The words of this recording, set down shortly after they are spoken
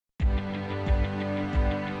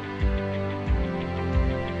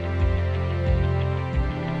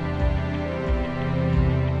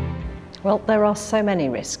Well, there are so many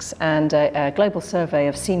risks, and a global survey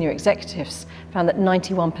of senior executives found that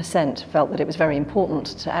 91% felt that it was very important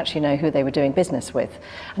to actually know who they were doing business with.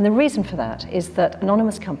 And the reason for that is that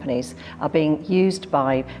anonymous companies are being used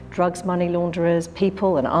by drugs money launderers,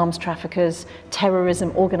 people and arms traffickers,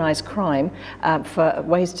 terrorism, organised crime for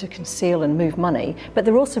ways to conceal and move money, but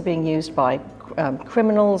they're also being used by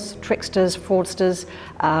criminals, tricksters, fraudsters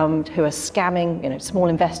who are scamming small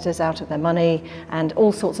investors out of their money, and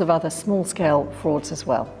all sorts of other small-scale frauds as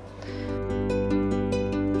well.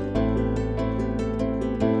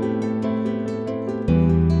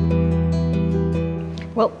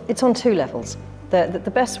 Well, it's on two levels.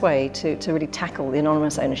 The best way to really tackle the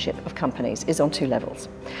anonymous ownership of companies is on two levels.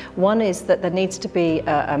 One is that there needs to be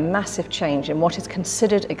a massive change in what is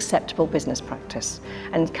considered acceptable business practice.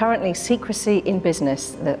 And currently, secrecy in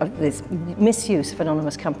business, this misuse of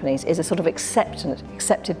anonymous companies, is a sort of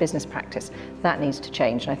accepted business practice. That needs to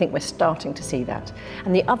change, and I think we're starting to see that.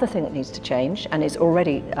 And the other thing that needs to change, and is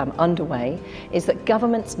already underway, is that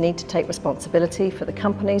governments need to take responsibility for the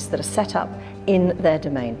companies that are set up in their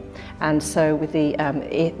domain. And so with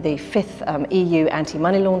the fifth EU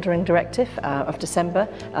anti-money laundering directive of December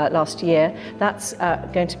last year, that's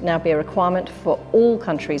going to now be a requirement for all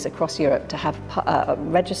countries across Europe to have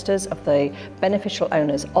registers of the beneficial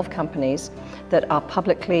owners of companies that are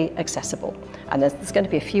publicly accessible. And there's going to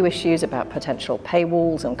be a few issues about potential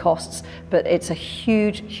paywalls and costs, but it's a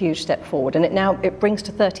huge step forward. And it brings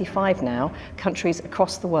to 35 now countries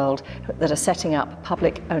across the world that are setting up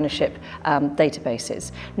public ownership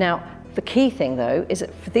databases. Now, the key thing, though, is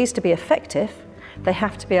that for these to be effective, they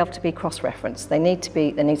have to be able to be cross-referenced. There needs to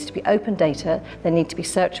be open data, they need to be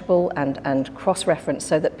searchable and cross-referenced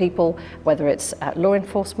so that people, whether it's law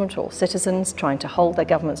enforcement or citizens trying to hold their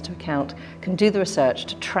governments to account, can do the research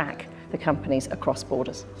to track the companies across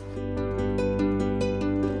borders.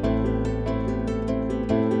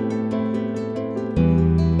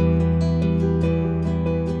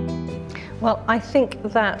 Well, I think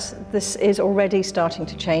that this is already starting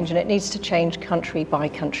to change, and it needs to change country by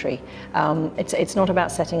country. It's not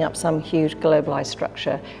about setting up some huge globalized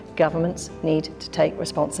structure. Governments need to take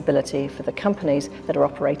responsibility for the companies that are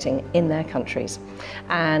operating in their countries.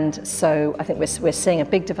 And so I think we're seeing a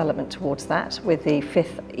big development towards that with the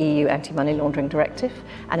fifth EU anti-money laundering directive.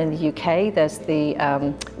 And in the UK, there's the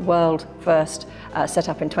world first set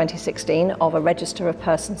up in 2016 of a register of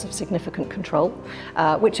persons of significant control,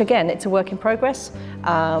 which again, it's a work in progress,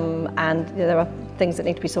 and there are things that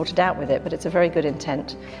need to be sorted out with it, but it's a very good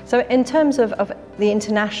intent. So in terms of the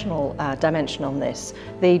international dimension on this,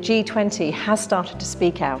 the G20 has started to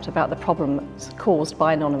speak out about the problems caused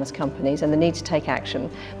by anonymous companies and the need to take action,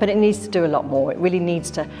 but it needs to do a lot more. It really needs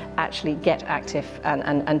to actually get active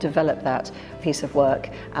and develop that piece of work.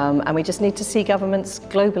 And we just need to see governments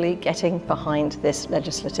globally getting behind this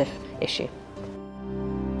legislative issue.